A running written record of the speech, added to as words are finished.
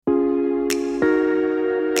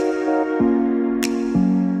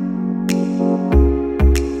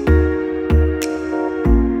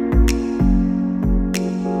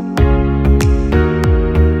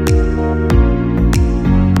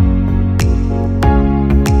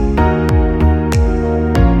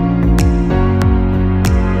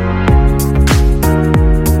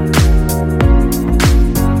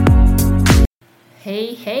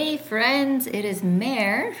friends. It is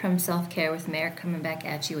Mare from Self Care with Mare coming back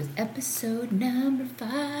at you with episode number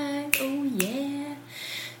 5. Oh, yeah.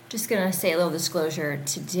 Just going to say a little disclosure.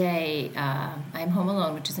 Today, I'm home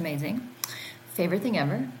alone, which is amazing. Favorite thing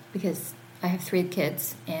ever, because I have 3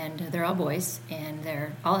 kids, and they're all boys, and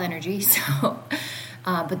they're all energy, so...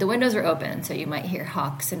 but the windows are open, so you might hear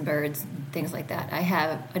hawks and birds and things like that. I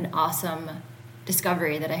have an awesome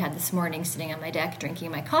discovery that I had this morning sitting on my deck drinking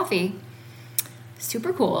my coffee.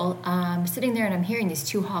 Super cool. Sitting there and I'm hearing these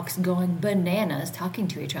 2 hawks going bananas talking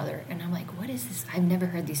to each other. And I'm like, what is this? I've never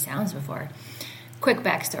heard these sounds before. Quick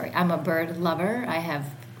backstory. I'm a bird lover. I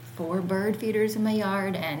have 4 bird feeders in my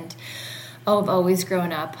yard and I've always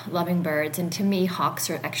grown up loving birds. And to me,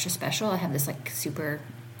 hawks are extra special. I have this like super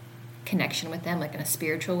connection with them, like in a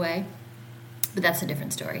spiritual way. But that's a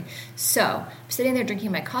different story. So I'm sitting there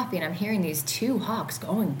drinking my coffee and I'm hearing these 2 hawks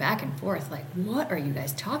going back and forth. Like, what are you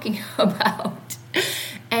guys talking about?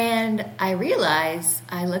 And I realize,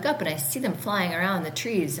 I look up and I see them flying around the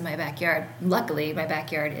trees in my backyard. Luckily, my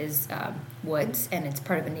backyard is woods and it's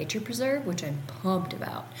part of a nature preserve, which I'm pumped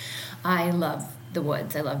about. I love the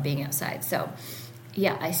woods. I love being outside. So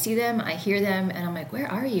yeah, I see them, I hear them, and I'm like, where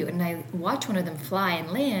are you? And I watch one of them fly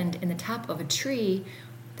and land in the top of a tree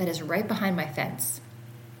that is right behind my fence,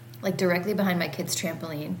 like directly behind my kids'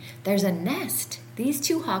 trampoline. There's a nest. These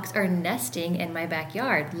 2 hawks are nesting in my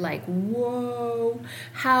backyard. Like, whoa,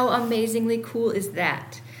 how amazingly cool is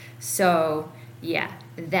that? So, yeah,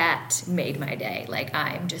 that made my day. Like,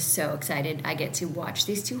 I'm just so excited. I get to watch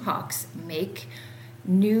these 2 hawks make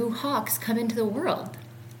new hawks come into the world.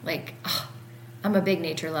 Like, I'm a big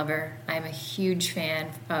nature lover. I'm a huge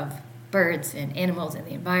fan of birds and animals and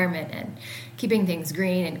the environment and keeping things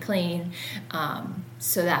green and clean.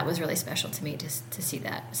 So that was really special to me to see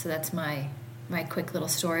that. So that's my quick little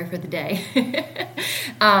story for the day.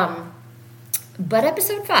 But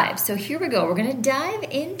episode 5. So here we go. We're going to dive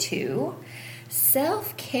into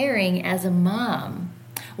self-caring as a mom.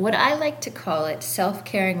 What I like to call it,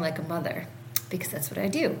 self-caring like a mother. Because that's what I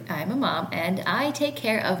do. I'm a mom, and I take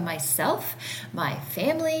care of myself, my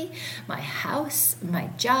family, my house, my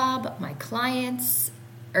job, my clients,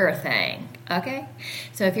 everything, okay?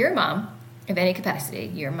 So if you're a mom of any capacity,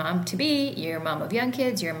 you're a mom-to-be, you're a mom of young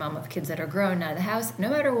kids, you're a mom of kids that are grown out of the house, no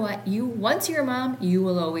matter what, once you're a mom, you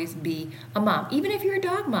will always be a mom. Even if you're a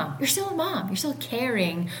dog mom, you're still a mom. You're still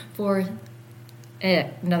caring for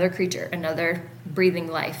another creature, another breathing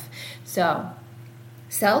life. So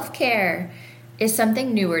self-care is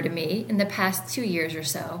something newer to me in the past 2 years or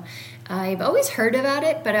so. I've always heard about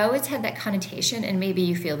it, but I always had that connotation, and maybe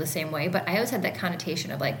you feel the same way, but I always had that connotation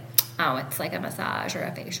of like, oh, it's like a massage or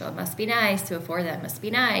a facial. It must be nice to afford that. It must be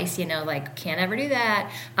nice, like can't ever do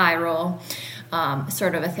that. Eye roll,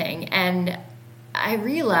 sort of a thing. And I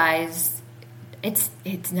realized it's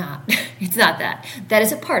not. It's not that. That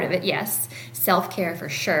is a part of it, yes. Self-care for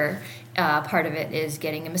sure. Part of it is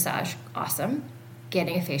getting a massage. Awesome.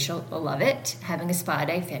 Getting a facial, I love it. Having a spa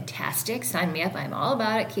day, fantastic. Sign me up. I'm all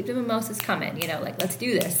about it. Keep the mimosas coming. Like, let's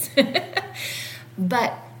do this.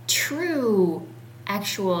 But true,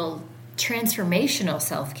 actual, transformational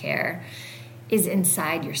self-care is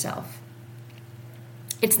inside yourself.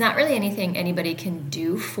 It's not really anything anybody can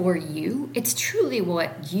do for you. It's truly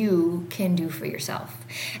what you can do for yourself.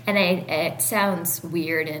 And it sounds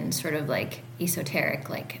weird and sort of like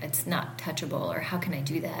esoteric, like it's not touchable or how can I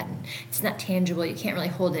do that? And it's not tangible. You can't really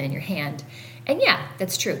hold it in your hand. And yeah,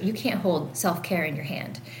 that's true. You can't hold self-care in your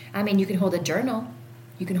hand. I mean, you can hold a journal.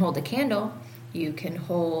 You can hold a candle. You can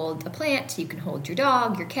hold a plant. You can hold your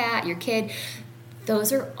dog, your cat, your kid.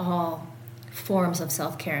 Those are all forms of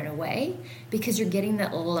self-care in a way, because you're getting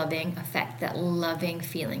that loving effect, that loving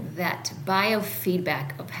feeling, that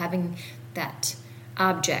biofeedback of having that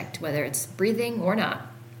object, whether it's breathing or not,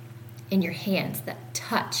 in your hands, that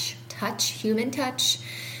touch, human touch,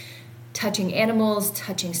 touching animals,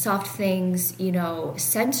 touching soft things,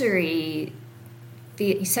 sensory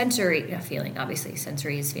feeling, obviously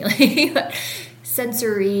sensory is feeling, but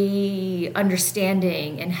sensory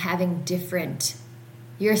understanding and having different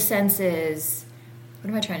your senses,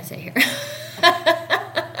 what am I trying to say here?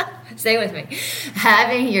 Stay with me.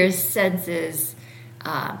 Having your senses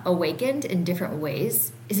awakened in different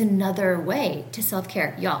ways is another way to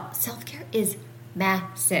self-care. Y'all, self-care is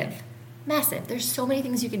massive. Massive. There's so many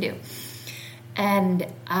things you can do. And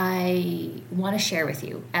I want to share with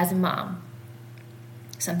you, as a mom,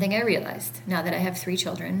 something I realized now that I have 3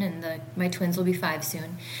 children, and my twins will be 5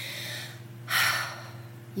 soon.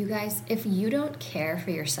 You guys, if you don't care for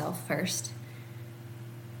yourself first,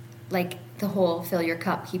 like the whole fill your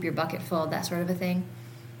cup, keep your bucket full, that sort of a thing,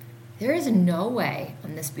 there is no way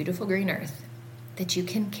on this beautiful green earth that you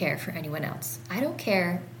can care for anyone else. I don't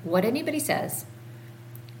care what anybody says,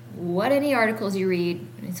 what any articles you read,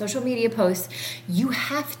 social media posts. You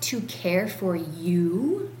have to care for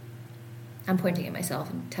you. I'm pointing at myself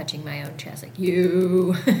and touching my own chest, like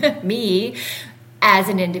you, me, as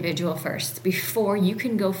an individual first, before you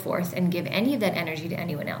can go forth and give any of that energy to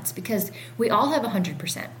anyone else, because we all have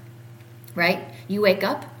 100%, right? You wake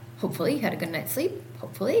up, hopefully you had a good night's sleep,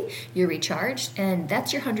 hopefully you're recharged, and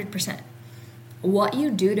that's your 100%. What you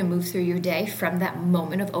do to move through your day from that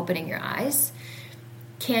moment of opening your eyes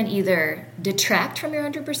can either detract from your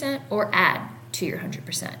 100% or add to your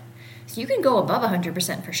 100%. So you can go above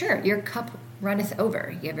 100% for sure. Your cup runneth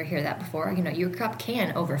over. You ever hear that before? Your cup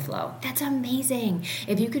can overflow. That's amazing.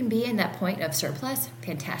 If you can be in that point of surplus,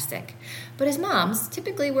 fantastic. But as moms,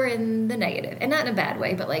 typically we're in the negative, and not in a bad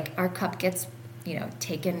way, but like our cup gets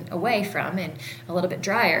taken away from and a little bit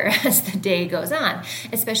drier as the day goes on,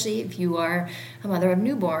 especially if you are a mother of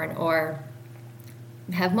newborn or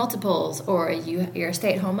have multiples, or you're a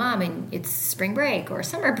stay-at-home mom and it's spring break or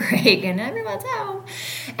summer break and everyone's home.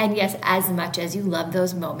 And yes, as much as you love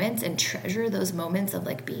those moments and treasure those moments of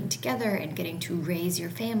like being together and getting to raise your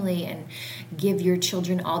family and give your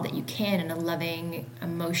children all that you can in a loving,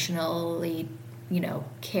 emotionally,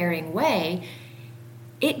 caring way,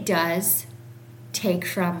 it does take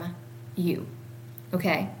from you,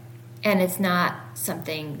 okay? And it's not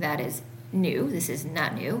something that is new. This is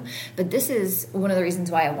not new, but this is one of the reasons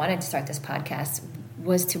why I wanted to start this podcast,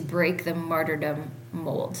 was to break the martyrdom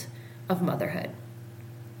mold of motherhood.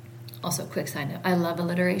 Also, quick side note, I love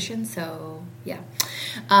alliteration, so yeah.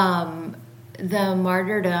 The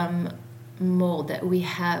martyrdom mold that we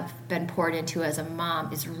have been poured into as a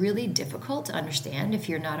mom is really difficult to understand if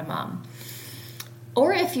you're not a mom.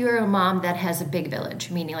 Or if you're a mom that has a big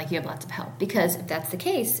village, meaning like you have lots of help. Because if that's the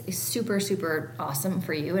case, it's super, super awesome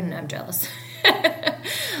for you, and I'm jealous.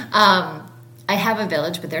 I have a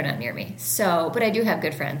village, but they're not near me. But I do have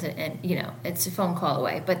good friends, and it's a phone call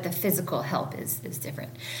away. But the physical help is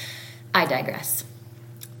different. I digress.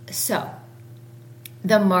 So,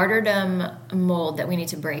 the martyrdom mold that we need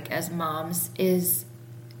to break as moms is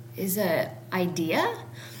a idea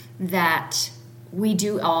that we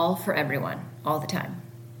do all for everyone all the time,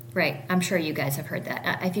 right? I'm sure you guys have heard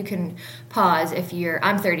that. If you can pause,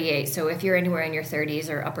 I'm 38, so if you're anywhere in your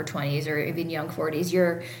 30s or upper 20s or even young 40s,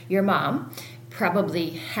 your mom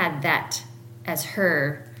probably had that as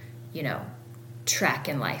her, track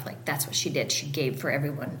in life. Like that's what she did. She gave for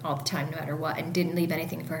everyone all the time, no matter what, and didn't leave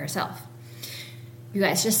anything for herself. You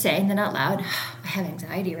guys, just saying that out loud, I have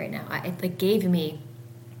anxiety right now. It gave me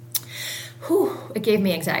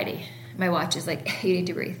anxiety. My watch is like, you need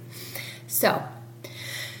to breathe. So,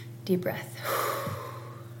 deep breath.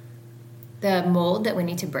 The mold that we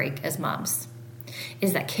need to break as moms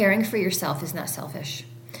is that caring for yourself is not selfish.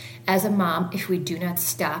 As a mom, if we do not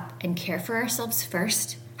stop and care for ourselves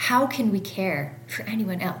first, how can we care for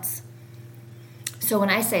anyone else? So when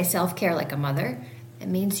I say self-care like a mother, it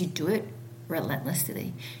means you do it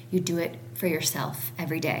relentlessly. You do it for yourself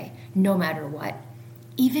every day, no matter what.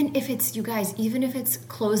 Even if it's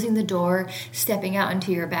closing the door, stepping out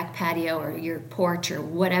into your back patio or your porch or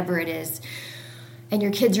whatever it is, and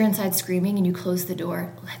your kids are inside screaming and you close the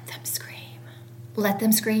door, let them scream. Let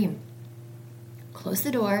them scream. Close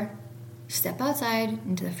the door, step outside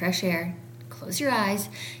into the fresh air, close your eyes,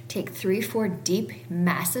 take 3-4 deep,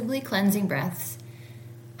 massively cleansing breaths,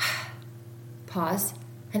 pause,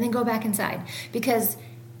 and then go back inside. Because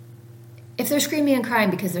if they're screaming and crying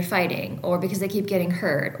because they're fighting, or because they keep getting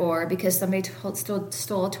hurt, or because somebody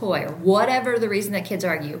stole a toy, or whatever the reason that kids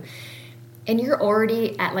argue, and you're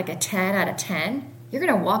already at like a 10 out of 10, you're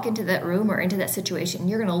going to walk into that room or into that situation and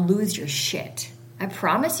you're going to lose your shit. I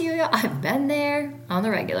promise you, I've been there on the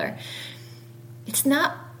regular.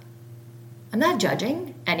 I'm not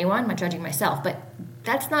judging anyone, I'm not judging myself, but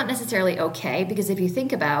that's not necessarily okay, because if you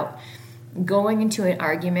think about going into an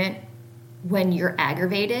argument when you're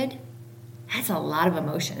aggravated, that's a lot of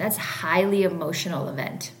emotion. That's a highly emotional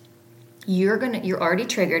event. You're already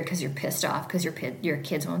triggered because you're pissed off because your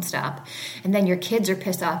kids won't stop. And then your kids are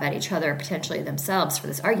pissed off at each other, potentially themselves, for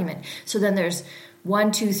this argument. So then there's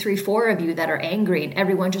 1, 2, 3, 4 of you that are angry, and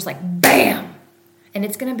everyone just like bam. And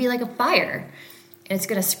it's going to be like a fire, and it's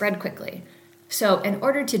going to spread quickly. So in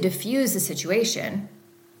order to diffuse the situation,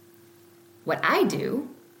 what I do,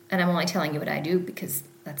 and I'm only telling you what I do because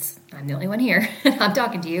I'm the only one here, I'm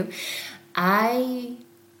talking to you, I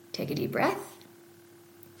take a deep breath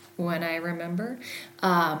when I remember,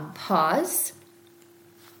 pause,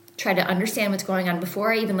 try to understand what's going on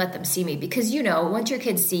before I even let them see me. Because, once your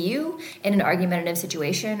kids see you in an argumentative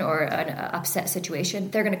situation or an upset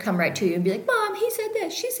situation, they're going to come right to you and be like, Mom, he said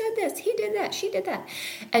this, she said this, he did that, she did that.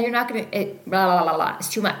 And you're not going to, blah, blah, blah, blah. It's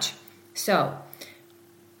too much. So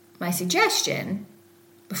my suggestion,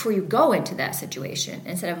 before you go into that situation,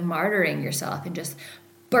 instead of martyring yourself and just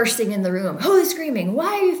bursting in the room, who's screaming,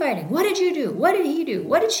 why are you fighting, what did you do, what did he do,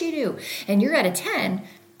 what did she do, and you're at a 10,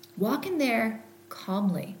 walk in there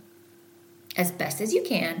calmly as best as you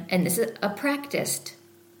can. And this is a practiced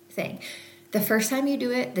thing. The first time you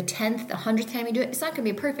do it, the 10th, the 100th time you do it, it's not going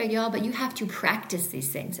to be perfect, y'all, but you have to practice these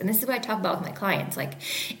things. And this is what I talk about with my clients. Like,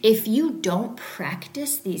 if you don't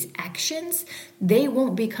practice these actions, they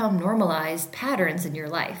won't become normalized patterns in your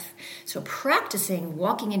life. So practicing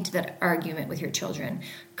walking into that argument with your children,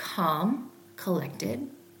 calm, collected.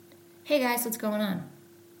 Hey guys, what's going on?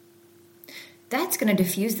 That's going to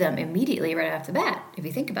diffuse them immediately right off the bat, if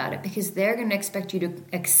you think about it, because they're going to expect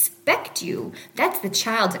you. That's the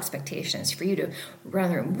child's expectations, for you to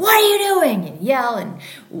run the room, what are you doing? And yell and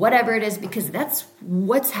whatever it is, because that's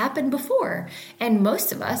what's happened before. And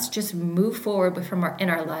most of us just move forward in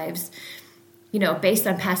our lives, based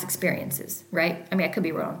on past experiences, right? I mean, I could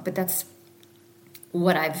be wrong, but that's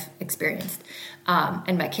what I've experienced,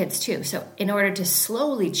 and my kids too. So in order to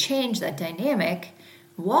slowly change that dynamic,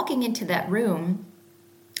 walking into that room,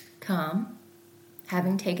 calm,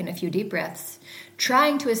 having taken a few deep breaths,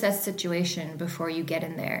 trying to assess the situation before you get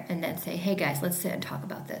in there, and then say, hey guys, let's sit and talk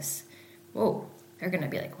about this. Whoa, they're going to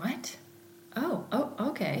be like, what? Oh,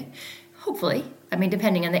 okay. Hopefully. I mean,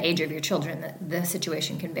 depending on the age of your children, the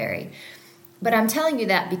situation can vary. But I'm telling you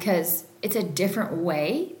that because it's a different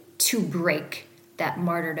way to break that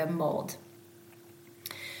martyrdom mold.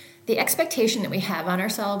 The expectation that we have on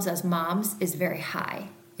ourselves as moms is very high.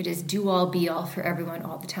 It is do all, be all for everyone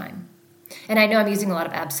all the time. And I know I'm using a lot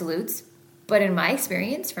of absolutes, but in my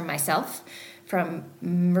experience, from myself, from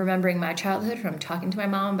remembering my childhood, from talking to my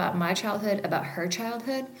mom about my childhood, about her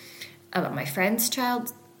childhood, about my friends'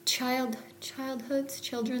 childhoods,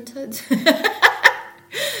 children's hoods.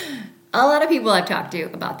 A lot of people I've talked to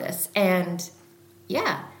about this. And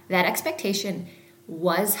yeah, that expectation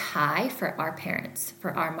was high for our parents,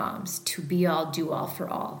 for our moms, to be all, do all for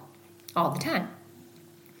all the time.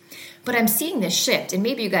 But I'm seeing this shift, and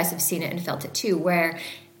maybe you guys have seen it and felt it too, where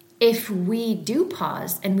if we do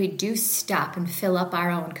pause and we do stop and fill up our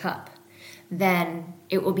own cup, then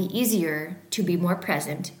it will be easier to be more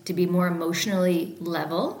present, to be more emotionally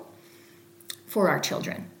level for our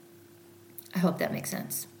children. I hope that makes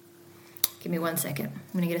sense. Give me 1 second.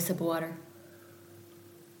 I'm going to get a sip of water.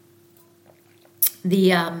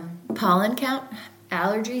 The pollen count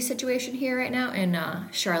allergy situation here right now in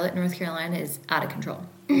Charlotte, North Carolina is out of control.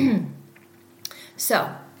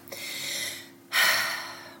 So,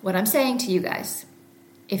 what I'm saying to you guys,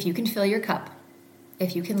 if you can fill your cup,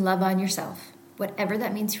 if you can love on yourself, whatever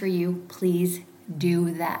that means for you, please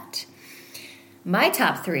do that. My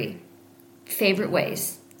top 3 favorite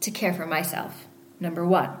ways to care for myself. Number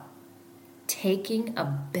 1, taking a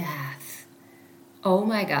bath. Oh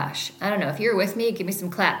my gosh. I don't know. If you're with me, give me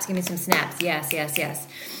some claps. Give me some snaps. Yes, yes, yes.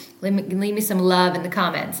 Leave me some love in the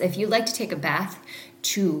comments. If you like to take a bath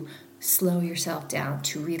to slow yourself down,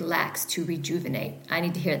 to relax, to rejuvenate, I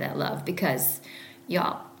need to hear that love, because,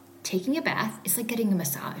 y'all, taking a bath is like getting a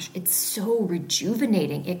massage. It's so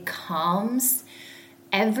rejuvenating. It calms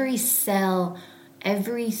every cell,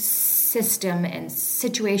 every system and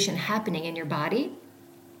situation happening in your body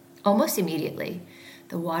almost immediately.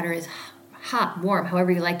 The water is hot, warm,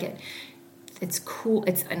 however you like it. It's cool.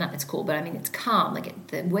 It's cool, but I mean, it's calm. Like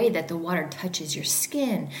the way that the water touches your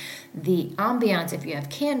skin, the ambiance, if you have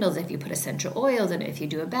candles, if you put essential oils in it, if you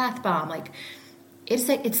do a bath bomb, like it's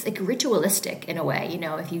like ritualistic in a way,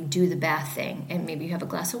 if you do the bath thing and maybe you have a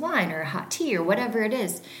glass of wine or a hot tea or whatever it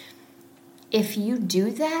is. If you do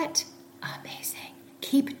that, amazing.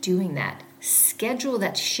 Keep doing that. Schedule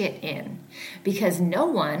that shit in, because no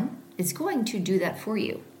one is going to do that for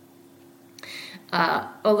you.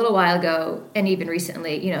 A little while ago, and even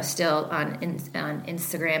recently, still on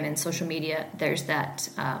Instagram and social media, there's that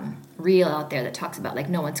reel out there that talks about, like,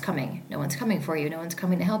 no one's coming for you, no one's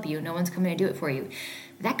coming to help you, no one's coming to do it for you.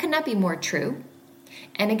 That could not be more true.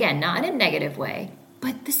 And again, not in a negative way,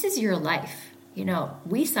 but this is your life.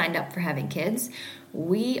 We signed up for having kids.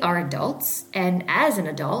 We are adults, and as an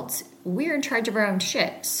adult, we're in charge of our own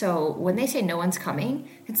shit. So when they say no one's coming,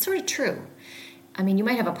 it's sort of true. I mean, you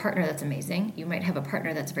might have a partner that's amazing. You might have a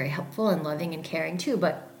partner that's very helpful and loving and caring too,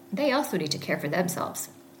 but they also need to care for themselves.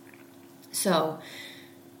 So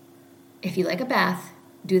if you like a bath,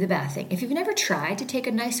 do the bath thing. If you've never tried to take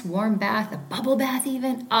a nice warm bath, a bubble bath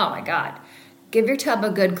even, oh my God. Give your tub a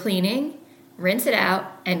good cleaning, rinse it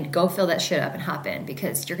out, and go fill that shit up and hop in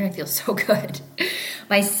because you're going to feel so good.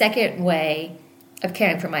 My second way of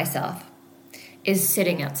caring for myself is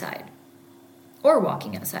sitting outside or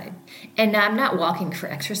walking outside. And I'm not walking for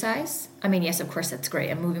exercise. I mean, yes, of course, that's great.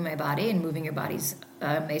 I'm moving my body, and moving your body's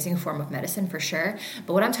an amazing form of medicine for sure.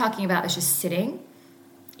 But what I'm talking about is just sitting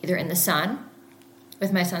either in the sun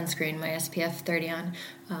with my sunscreen, my SPF 30 on,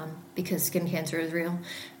 because skin cancer is real,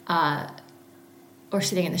 or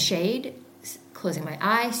sitting in the shade, closing my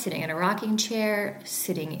eyes, sitting in a rocking chair,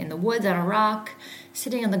 sitting in the woods on a rock,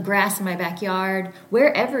 sitting on the grass in my backyard,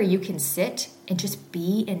 wherever you can sit and just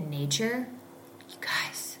be in nature. You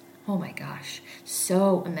guys, oh my gosh,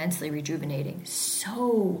 so immensely rejuvenating,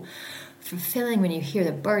 so fulfilling when you hear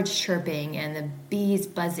the birds chirping and the bees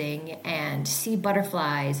buzzing and see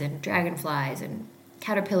butterflies and dragonflies and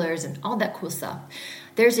caterpillars and all that cool stuff.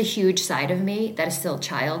 There's a huge side of me that is still a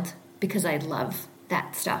child because I love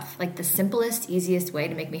that stuff. Like the simplest, easiest way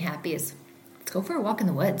to make me happy is let's go for a walk in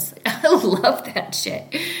the woods. I love that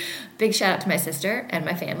shit. Big shout out to my sister and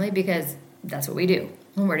my family because that's what we do.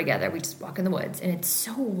 When we're together, we just walk in the woods, and it's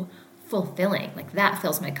so fulfilling. Like that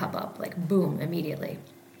fills my cup up, like boom, immediately.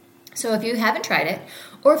 So if you haven't tried it,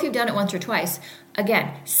 or if you've done it once or twice,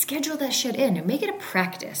 again, schedule that shit in and make it a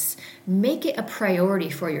practice. Make it a priority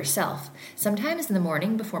for yourself. Sometimes in the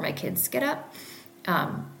morning before my kids get up,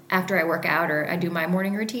 after I work out or I do my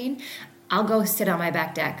morning routine, I'll go sit on my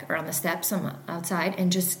back deck or on the steps outside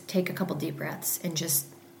and just take a couple deep breaths and just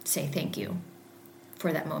say thank you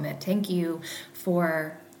for that moment. Thank you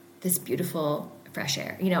for this beautiful fresh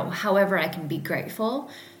air. You know, however I can be grateful,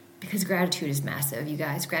 because gratitude is massive, you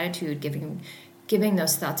guys. Gratitude, giving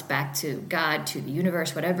those thoughts back to God, to the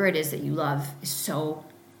universe, whatever it is that you love, is so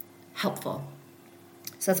helpful.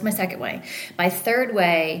 So that's my second way. My third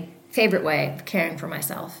way, favorite way of caring for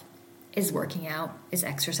myself is working out, is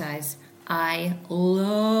exercise. I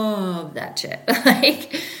love that shit.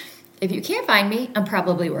 Like, if you can't find me, I'm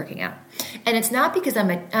probably working out. And it's not because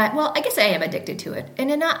I guess I am addicted to it.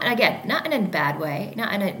 And not in a bad way,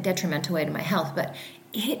 not in a detrimental way to my health, but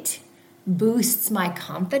it boosts my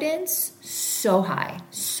confidence so high,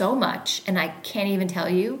 so much. And I can't even tell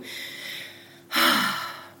you,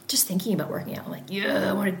 just thinking about working out, I'm like, yeah,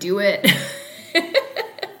 I want to do it.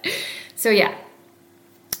 So yeah,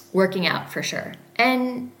 working out for sure.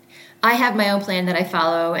 And I have my own plan that I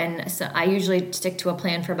follow, and so I usually stick to a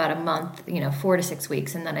plan for about a month, 4 to 6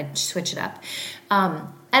 weeks, and then I switch it up. And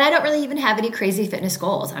I don't really even have any crazy fitness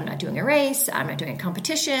goals. I'm not doing a race. I'm not doing a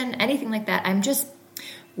competition, anything like that. I'm just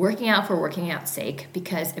working out for working out's sake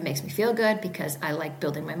because it makes me feel good, because I like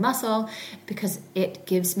building my muscle, because it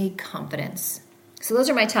gives me confidence. So those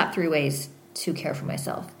are my top 3 ways to care for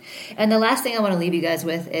myself. And the last thing I want to leave you guys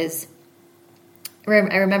with is,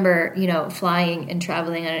 I remember, flying and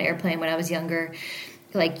traveling on an airplane when I was younger,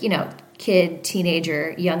 like, kid,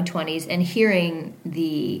 teenager, young 20s, and hearing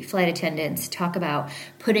the flight attendants talk about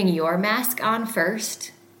putting your mask on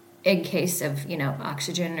first in case of,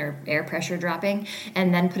 oxygen or air pressure dropping,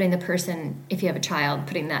 and then putting the person, if you have a child,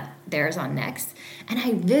 putting theirs on next. And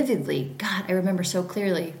I vividly, God, I remember so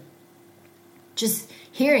clearly just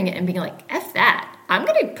hearing it and being like, F that. I'm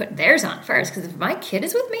going to put theirs on first, because if my kid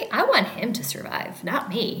is with me, I want him to survive, not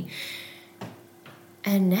me.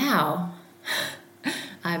 And now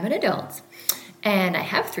I'm an adult and I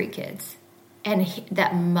have 3 kids, and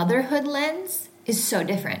that motherhood lens is so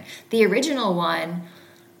different. The original one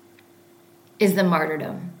is the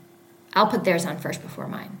martyrdom. I'll put theirs on first before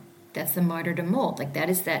mine. That's the martyrdom mold. Like, that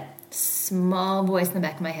is that small voice in the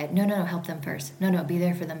back of my head. No, help them first. No, be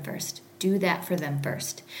there for them first. Do that for them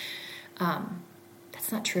first.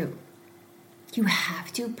 That's not true. You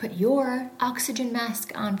have to put your oxygen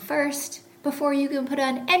mask on first before you can put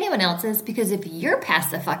on anyone else's, because if you're passed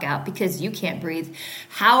the fuck out because you can't breathe,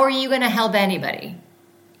 how are you going to help anybody?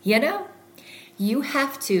 You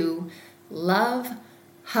have to love,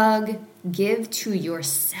 hug, give to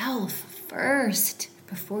yourself first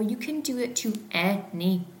before you can do it to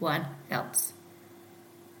anyone else.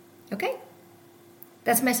 Okay?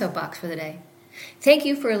 That's my soapbox for the day. Thank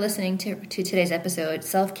you for listening to today's episode,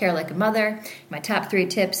 Self-Care Like a Mother. My top 3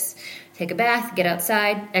 tips: take a bath, get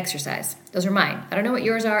outside, exercise. Those are mine. I don't know what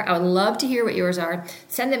yours are. I would love to hear what yours are.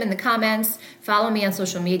 Send them in the comments. Follow me on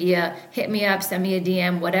social media. Hit me up. Send me a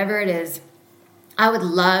DM. Whatever it is. I would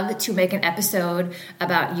love to make an episode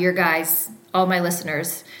about your guys' all my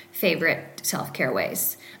listeners' favorite self-care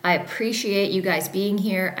ways. I appreciate you guys being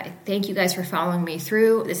here. I thank you guys for following me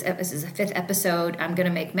through. This is the 5th episode. I'm going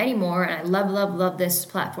to make many more, and I love this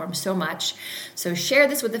platform so much. So share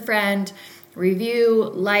this with a friend,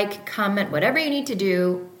 review, like, comment, whatever you need to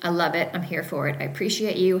do. I love it. I'm here for it. I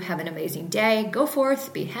appreciate you. Have an amazing day. Go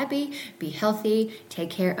forth, be happy, be healthy, take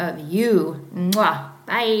care of you. Mwah.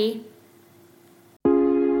 Bye.